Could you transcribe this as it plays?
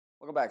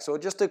Welcome back. So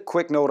just a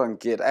quick note on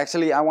Git.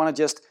 Actually, I want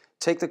to just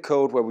take the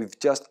code where we've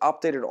just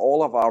updated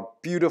all of our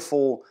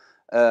beautiful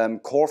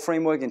core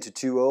framework into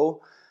 2.0.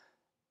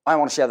 I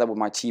want to share that with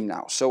my team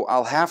now. So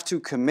I'll have to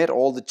commit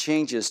all the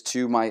changes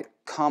to my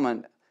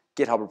common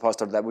GitHub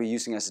repository that we're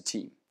using as a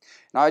team.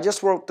 Now I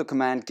just wrote the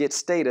command git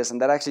status,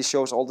 and that actually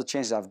shows all the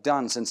changes I've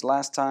done since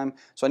last time.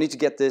 So I need to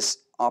get this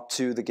up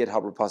to the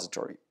GitHub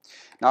repository.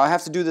 Now I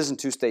have to do this in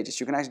 2 stages.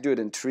 You can actually do it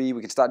in 3.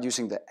 We can start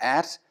using the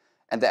add,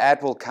 and the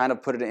add will kind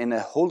of put it in a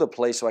holder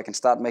place so I can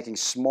start making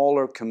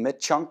smaller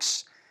commit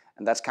chunks,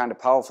 and that's kind of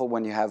powerful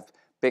when you have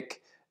big,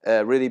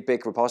 really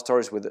big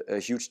repositories with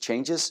huge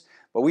changes.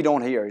 But we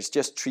don't here. It's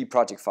just 3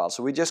 project files.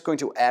 So we're just going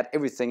to add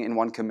everything in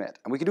one commit,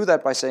 and we can do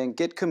that by saying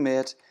git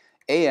commit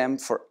am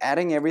for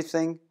adding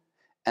everything,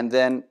 and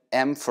then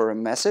m for a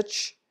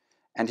message.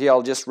 And here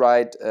I'll just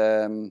write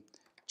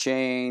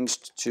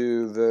changed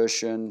to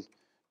version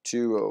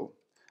 2.0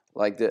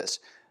 like this.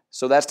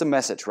 So that's the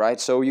message,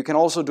 right? So you can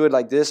also do it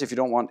like this if you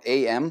don't want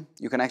am.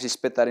 You can actually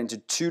split that into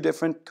 2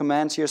 different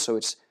commands here. So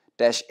it's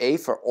 -a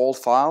for all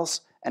files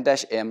and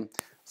 -m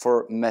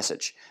for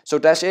message. So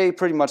 -a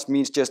pretty much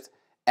means just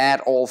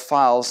add all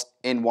files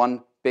in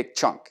one big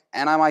chunk.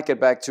 And I might get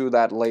back to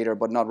that later,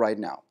 but not right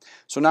now.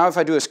 So now if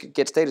I do a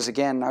git status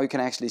again, now you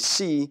can actually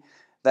see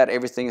that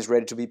everything is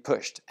ready to be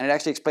pushed. And it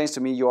actually explains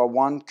to me you are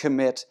 1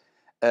 commit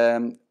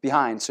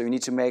behind, so you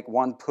need to make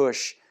 1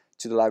 push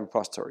to the live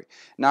repository.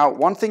 Now,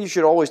 one thing you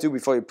should always do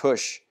before you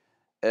push,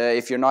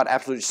 if you're not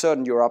absolutely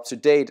certain you're up to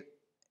date,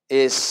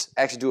 is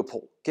actually do a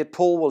pull. Git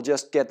pull will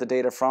just get the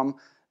data from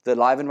the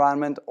live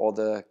environment or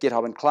the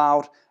GitHub in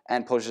cloud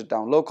and push it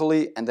down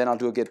locally, and then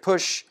I'll do a git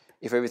push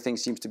if everything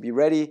seems to be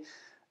ready,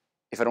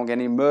 if I don't get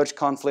any merge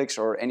conflicts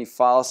or any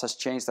files has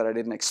changed that I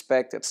didn't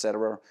expect,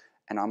 etc.,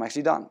 and I'm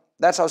actually done.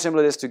 That's how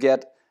simple it is to get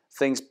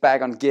things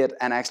back on Git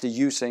and actually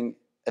using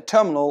a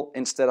terminal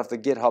instead of the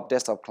GitHub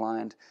desktop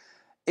client.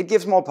 It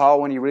gives more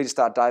power when you really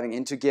start diving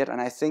into Git,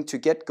 and I think to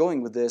get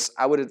going with this,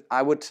 I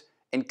would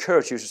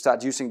encourage you to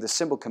start using the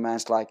simple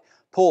commands like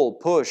pull,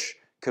 push,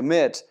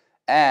 commit,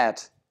 add,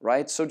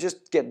 right? So just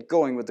get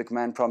going with the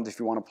command prompt if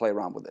you want to play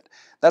around with it.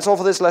 That's all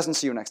for this lesson.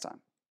 See you next time.